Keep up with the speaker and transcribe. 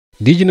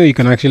Did you know you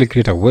can actually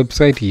create a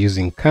website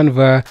using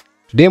Canva?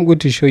 Today I'm going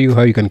to show you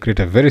how you can create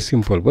a very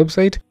simple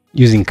website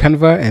using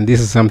Canva, and this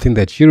is something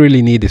that you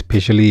really need,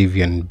 especially if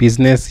you're in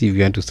business. If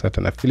you want to start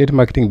an affiliate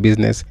marketing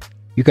business,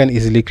 you can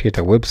easily create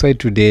a website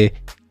today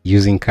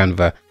using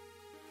Canva.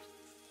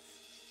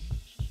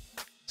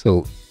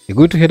 So you're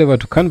going to head over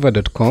to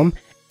canva.com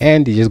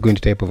and you're just going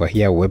to type over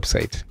here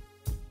website.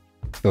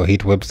 So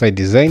hit website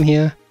design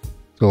here.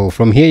 So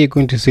from here you're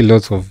going to see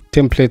lots of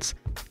templates.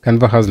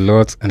 Canva has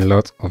lots and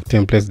lots of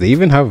templates. They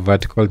even have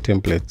vertical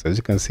templates, as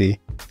you can see.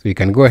 So you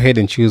can go ahead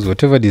and choose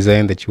whatever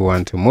design that you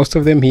want. Most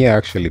of them here are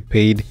actually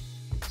paid.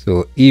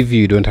 So if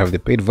you don't have the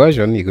paid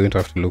version, you're going to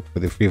have to look for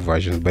the free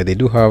version. But they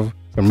do have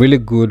some really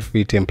good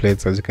free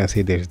templates. As you can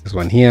see, there's this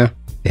one here.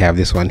 They have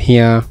this one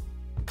here.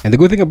 And the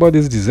good thing about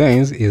these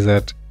designs is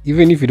that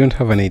even if you don't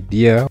have an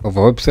idea of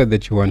a website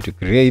that you want to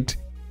create,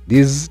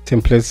 these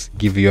templates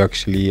give you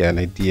actually an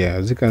idea.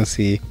 As you can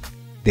see,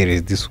 there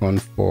is this one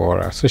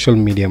for social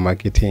media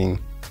marketing.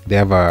 They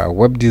have a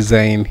web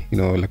design,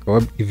 like a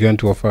web, if you want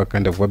to offer a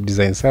kind of web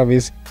design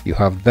service, you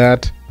have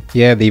that.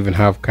 Here they even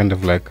have kind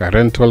of like a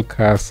rental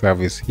car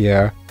service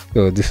here.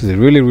 So this is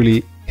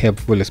really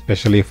helpful,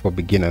 especially for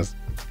beginners.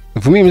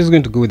 So for me, I'm just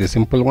going to go with a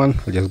simple one.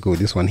 I'll just go with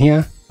this one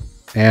here,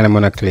 and I'm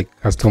gonna click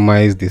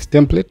customize this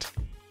template.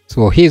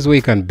 So here's where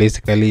you can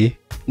basically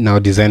now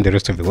design the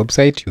rest of the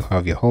website. You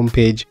have your home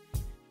page.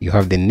 You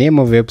have the name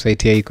of the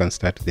website here. You can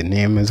start with the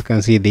name. As you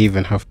can see, they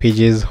even have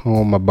pages,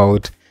 home,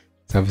 about,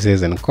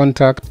 services, and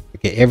contact.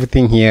 Okay,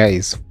 everything here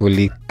is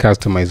fully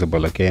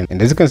customizable. Okay,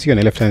 and as you can see on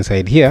the left hand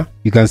side here,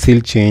 you can still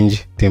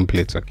change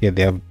templates. Okay,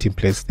 they have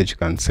templates that you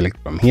can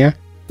select from here.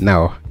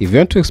 Now if you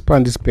want to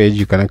expand this page,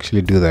 you can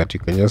actually do that.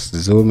 You can just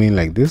zoom in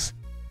like this.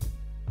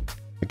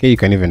 Okay, you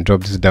can even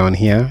drop this down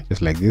here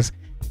just like this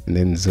and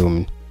then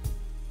zoom.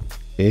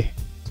 Okay,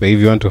 so if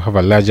you want to have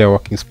a larger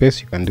working space,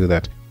 you can do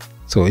that.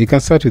 So you can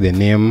start with the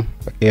name.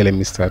 Okay, let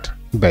me start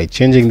by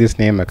changing this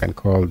name. I can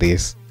call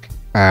this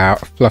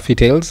Fluffy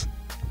Tails.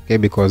 Okay,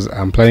 because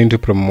I'm planning to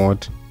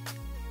promote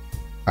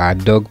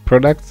dog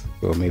products,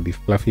 so maybe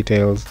Fluffy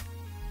Tails.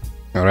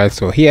 All right,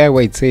 so here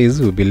where it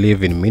says we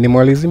believe in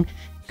minimalism,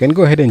 you can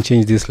go ahead and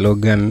change this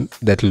slogan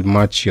that will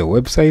match your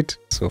website.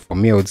 So for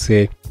me, I would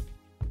say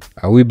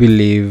we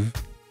believe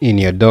in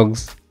your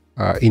dog's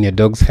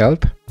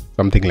health,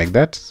 something like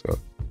that. So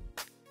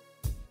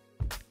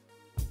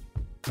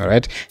all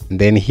right, and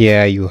then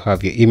here you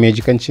have your image.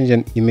 You can change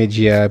an image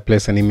here,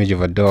 place an image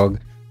of a dog.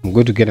 I'm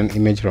going to get an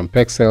image from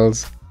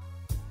Pexels.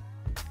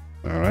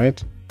 All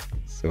right,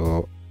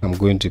 so I'm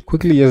going to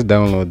quickly just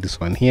download this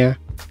one here.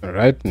 All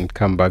right, and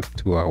come back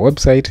to our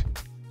website,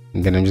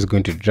 and then I'm just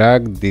going to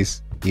drag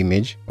this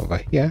image over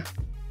here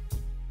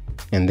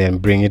and then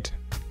bring it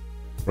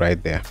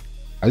right there.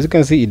 As you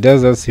can see, it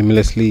does that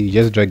seamlessly. You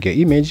just drag your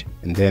image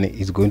and then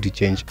it's going to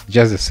change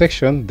just the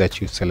section that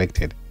you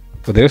selected.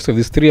 For the rest of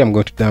these three, I'm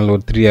going to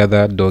download 3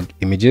 other dog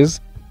images.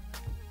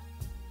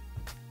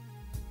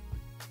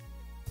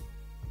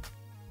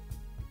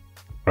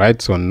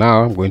 Right, so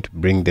now I'm going to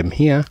bring them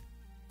here.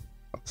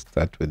 I'll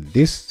start with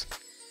this.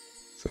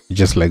 So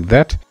just like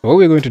that. So what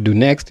we're going to do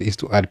next is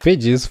to add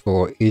pages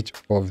for each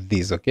of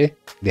these. Okay,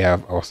 they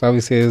have our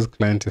services,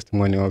 client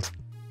testimonials,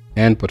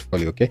 and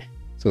portfolio. Okay,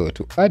 so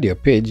to add your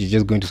page, you're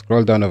just going to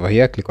scroll down over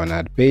here, click on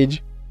add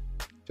page,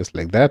 just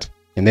like that.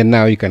 And then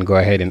now you can go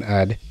ahead and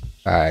add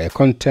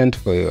content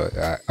for your,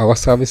 our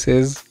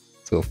services.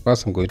 So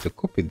first I'm going to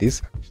copy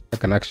this. I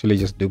can actually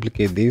just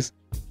duplicate this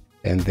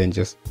and then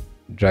just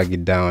drag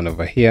it down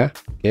over here.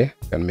 Okay,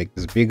 I can make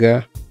this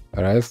bigger.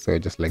 All right, so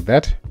just like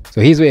that. So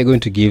here's where you're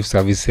going to give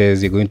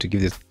services. You're going to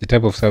give the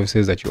type of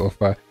services that you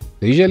offer.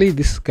 So usually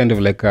this is kind of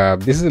like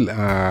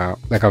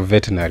like a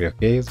veterinary.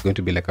 Okay, it's going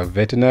to be like a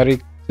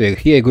veterinary. So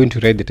here you're going to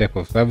write the type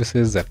of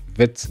services that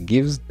vets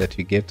gives that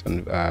you get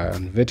on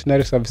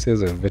veterinary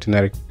services or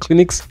veterinary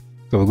clinics.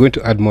 So we're going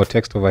to add more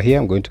text over here.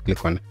 I'm going to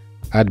click on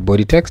add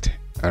body text.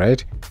 All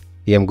right,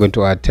 here I'm going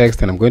to add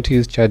text, and I'm going to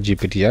use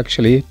ChatGPT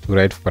actually to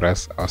write for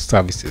us our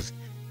services.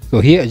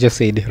 So here I just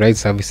said write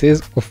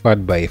services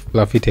offered by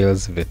Fluffy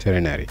Tails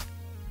Veterinary.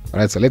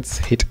 All right, so let's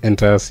hit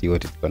enter, see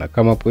what it's gonna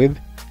come up with.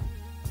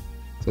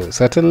 So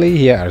certainly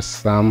here are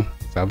some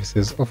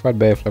services offered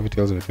by Fluffy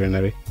Tails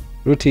Veterinary: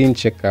 routine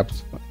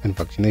checkups and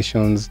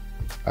vaccinations,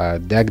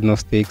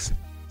 diagnostics,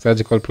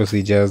 surgical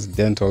procedures,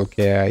 dental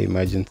care,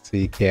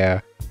 emergency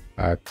care,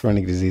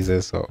 chronic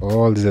diseases. So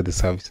all these are the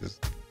services.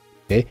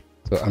 Okay,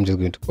 so I'm just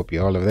going to copy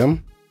all of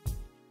them.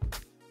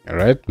 All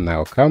right,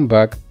 now come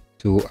back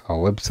to our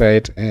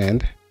website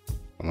and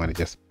I'm going to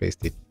just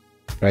paste it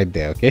right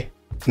there. Okay,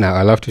 now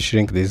I'll have to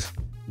shrink this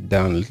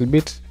down a little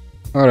bit.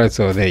 All right,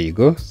 so there you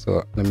go.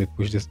 So let me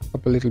push this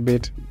up a little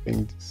bit,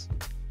 bring this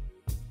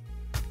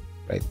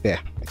right there.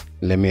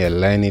 Let me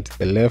align it to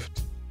the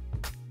left.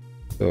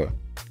 So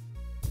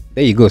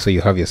there you go. So you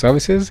have your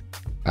services.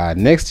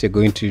 Next you're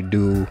going to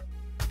do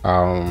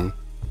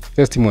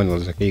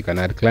testimonials. Okay, you can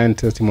add client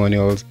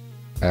testimonials.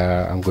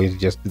 I'm going to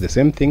just do the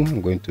same thing.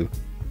 I'm going to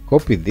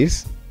copy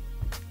this,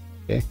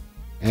 okay,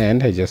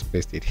 and I just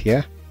paste it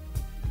here.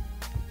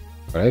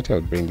 All right,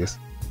 I'll bring this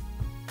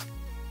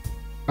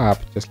up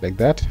just like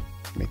that.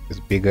 Make this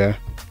bigger.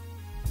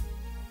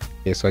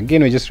 Okay, so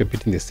again, we're just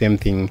repeating the same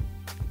thing.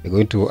 You're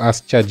going to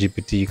ask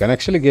ChatGPT. You can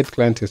actually get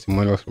client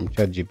testimonials from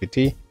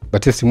ChatGPT,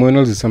 but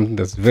testimonials is something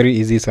that's very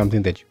easy,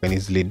 something that you can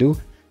easily do.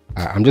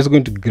 I'm just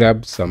going to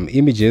grab some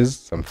images,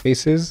 some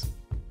faces,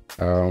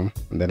 and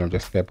then I'll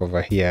just type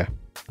over here,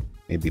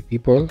 maybe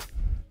people,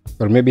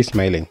 or maybe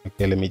smiling.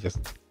 Okay, let me just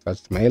start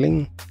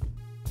smiling.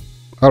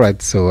 All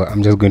right, so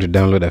I'm just going to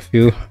download a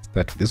few.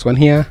 Start with this one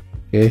here.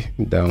 Okay,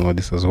 download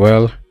this as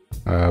well.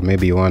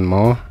 Maybe one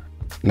more.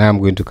 Now I'm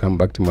going to come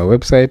back to my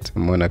website.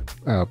 I'm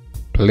gonna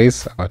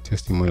place our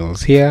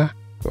testimonials here.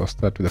 So I'll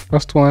start with the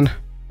first one,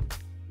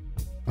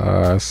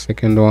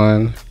 second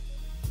one,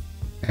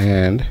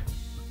 and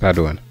third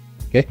one.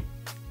 Okay,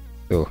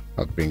 so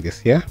I'll bring this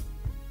here,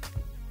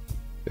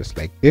 just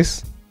like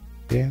this.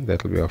 Okay,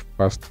 that will be our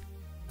first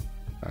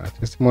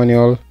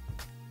testimonial.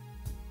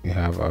 We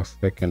have our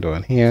second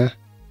one here.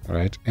 All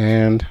right,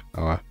 and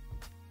our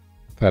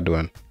third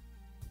one.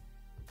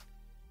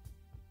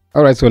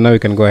 All right, so now we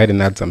can go ahead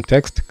and add some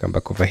text. Come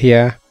back over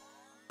here,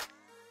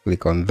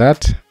 click on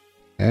that,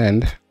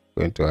 and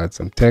going to add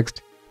some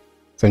text.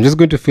 So I'm just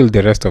going to fill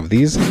the rest of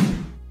these.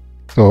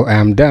 So I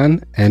am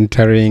done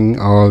entering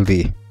all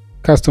the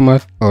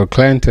customer or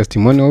client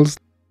testimonials.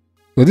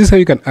 So this is how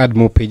you can add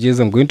more pages.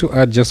 I'm going to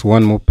add just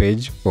one more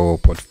page for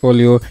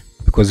portfolio,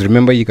 because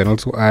remember, you can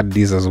also add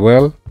these as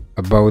well,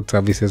 about,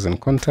 services,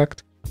 and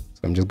contact.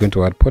 So I'm just going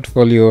to add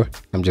portfolio.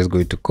 I'm just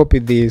going to copy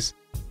this,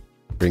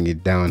 bring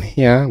it down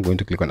here. I'm going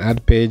to click on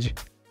add page,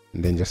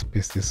 and then just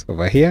paste this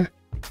over here.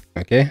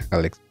 Okay,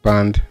 I'll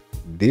expand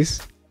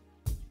this.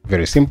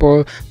 Very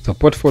simple. So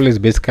portfolio is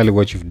basically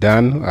what you've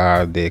done,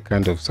 the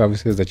kind of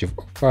services that you've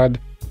offered.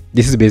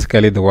 This is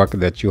basically the work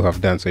that you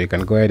have done, so you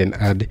can go ahead and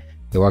add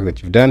the work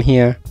that you've done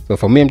here. So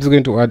for me, I'm just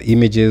going to add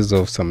images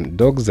of some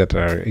dogs that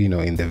are,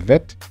 in the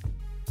vet,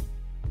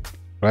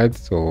 right?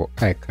 So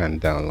I can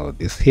download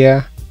this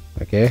here.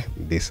 Okay,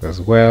 this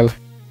as well.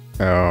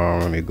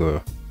 Let me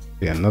go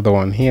to another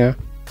one here.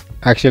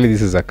 Actually,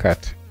 this is a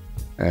cat,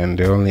 and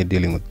they're only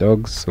dealing with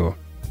dogs, so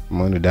I'm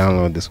going to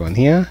download this one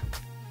here.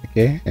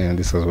 Okay, and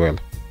this as well.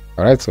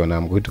 All right, so now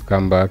I'm going to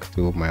come back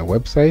to my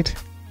website.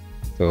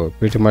 So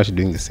pretty much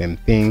doing the same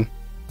thing.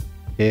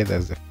 Okay,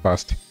 that's the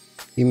first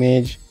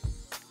image.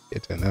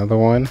 Get another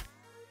one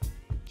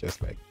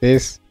just like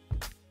this,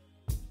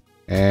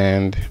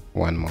 and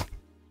one more.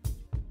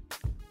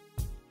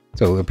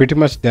 So we're pretty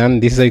much done.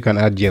 This is how you can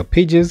add your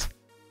pages.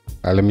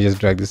 Let me just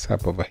drag this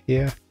up over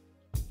here.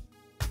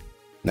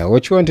 Now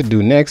what you want to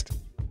do next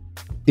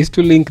is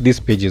to link these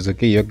pages.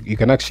 Okay, you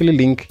can actually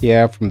link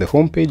here from the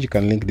home page. You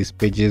can link these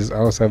pages,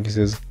 our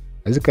services.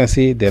 As you can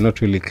see, they're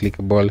not really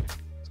clickable,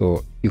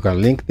 so you can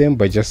link them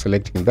by just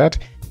selecting that,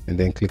 and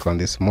then click on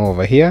this more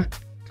over here,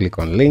 click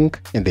on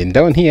link, and then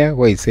down here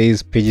where it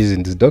says pages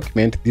in this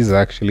document, these are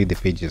actually the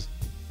pages.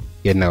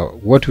 Yeah, now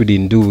what we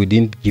didn't do, we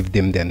didn't give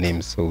them their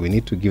names, so we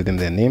need to give them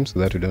their names so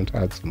that we don't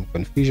add some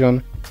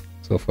confusion.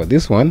 So for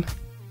this one,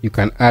 you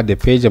can add a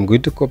page. I'm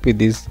going to copy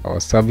this,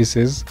 our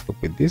services,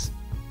 copy this,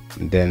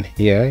 and then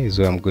here is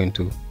where I'm going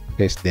to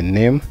paste the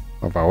name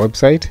of our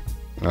website.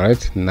 All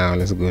right, now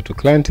let's go to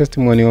client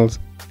testimonials.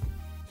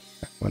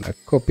 I want to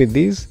copy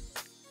these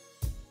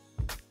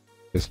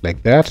just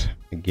like that.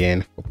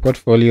 Again, for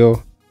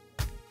portfolio,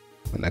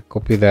 I want to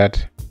copy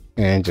that,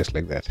 and just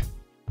like that.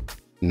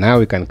 Now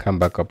we can come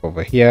back up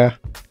over here.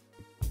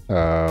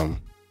 All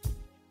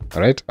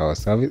right, our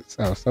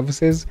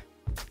services.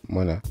 I'm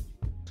gonna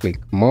click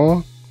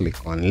more,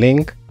 click on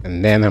link,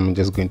 and then I'm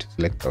just going to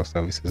select our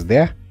services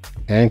there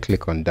and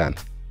click on done.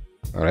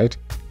 All right,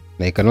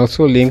 now you can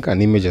also link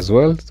an image as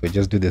well, so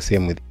just do the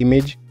same with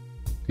image.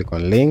 Click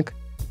on link,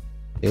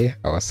 okay,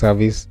 our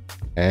service,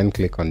 and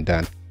click on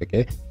done.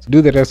 Okay, so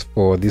do the rest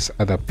for these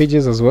other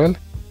pages as well.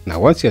 Now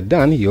once you're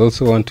done, you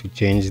also want to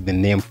change the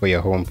name for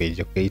your home page.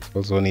 Okay, it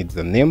also needs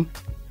a name,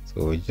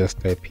 so just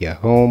type here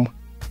home,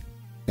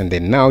 and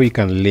then now you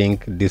can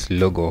link this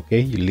logo. Okay,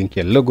 you link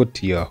your logo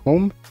to your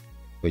home,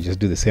 so just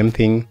do the same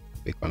thing,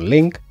 click on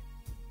link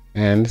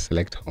and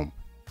select home.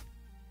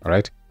 All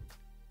right,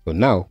 so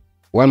now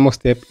one more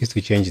step is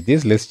to change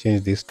this. Let's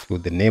change this to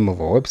the name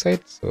of our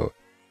website. So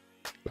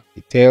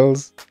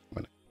details, I'm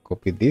gonna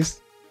copy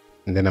this,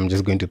 and then I'm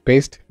just going to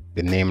paste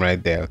the name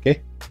right there.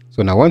 Okay,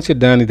 so now once you're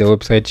done with the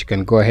website, you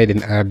can go ahead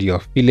and add your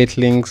affiliate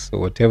links. So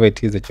whatever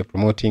it is that you're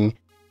promoting,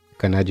 you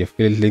can add your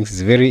affiliate links.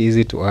 It's very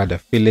easy to add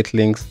affiliate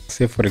links.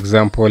 Say for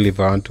example, if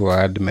I want to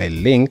add my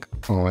link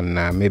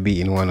on maybe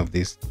in one of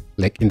these,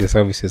 like in the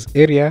services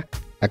area,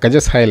 I can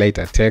just highlight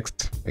a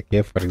text.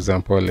 Okay, for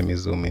example, let me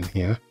zoom in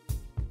here.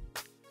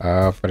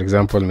 For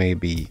example,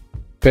 maybe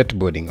pet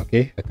boarding.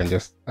 Okay, I can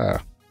just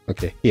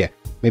okay, here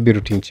maybe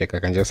routine check. I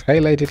can just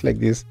highlight it like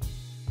this,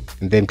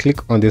 and then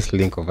click on this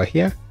link over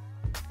here,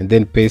 and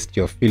then paste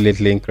your affiliate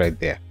link right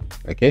there.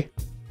 Okay,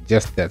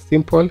 just that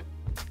simple.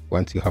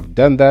 Once you have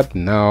done that,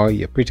 now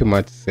you're pretty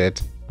much set.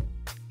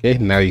 Okay,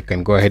 now you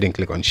can go ahead and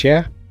click on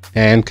share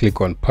and click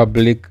on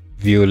public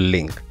view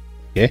link.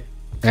 Okay,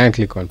 and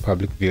click on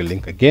public view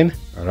link again.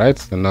 All right,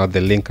 so now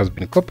the link has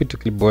been copied to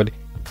clipboard.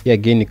 Here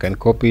again, you can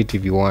copy it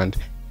if you want,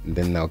 and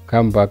then now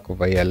come back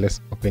over here.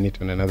 Let's open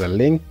it on another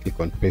link, click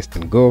on paste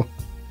and go,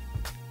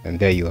 and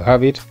there you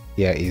have it.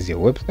 Here is your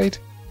website.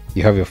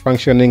 You have your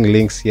functioning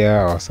links here,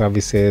 our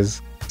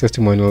services,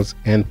 testimonials,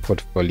 and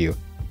portfolio.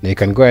 Now you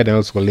can go ahead and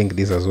also link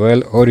these as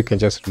well, or you can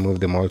just remove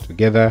them all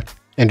together.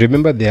 And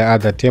remember, there are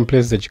other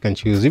templates that you can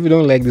choose. If you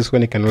don't like this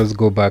one, you can always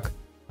go back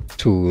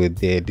to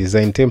the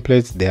design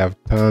templates. They have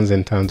tons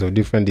and tons of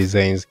different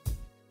designs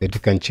that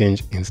you can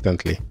change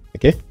instantly.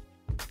 Okay,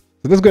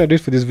 so that's gonna do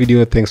it for this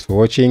video. Thanks for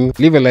watching.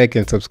 Leave a like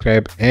and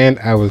subscribe, and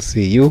I will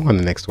see you on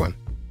the next one.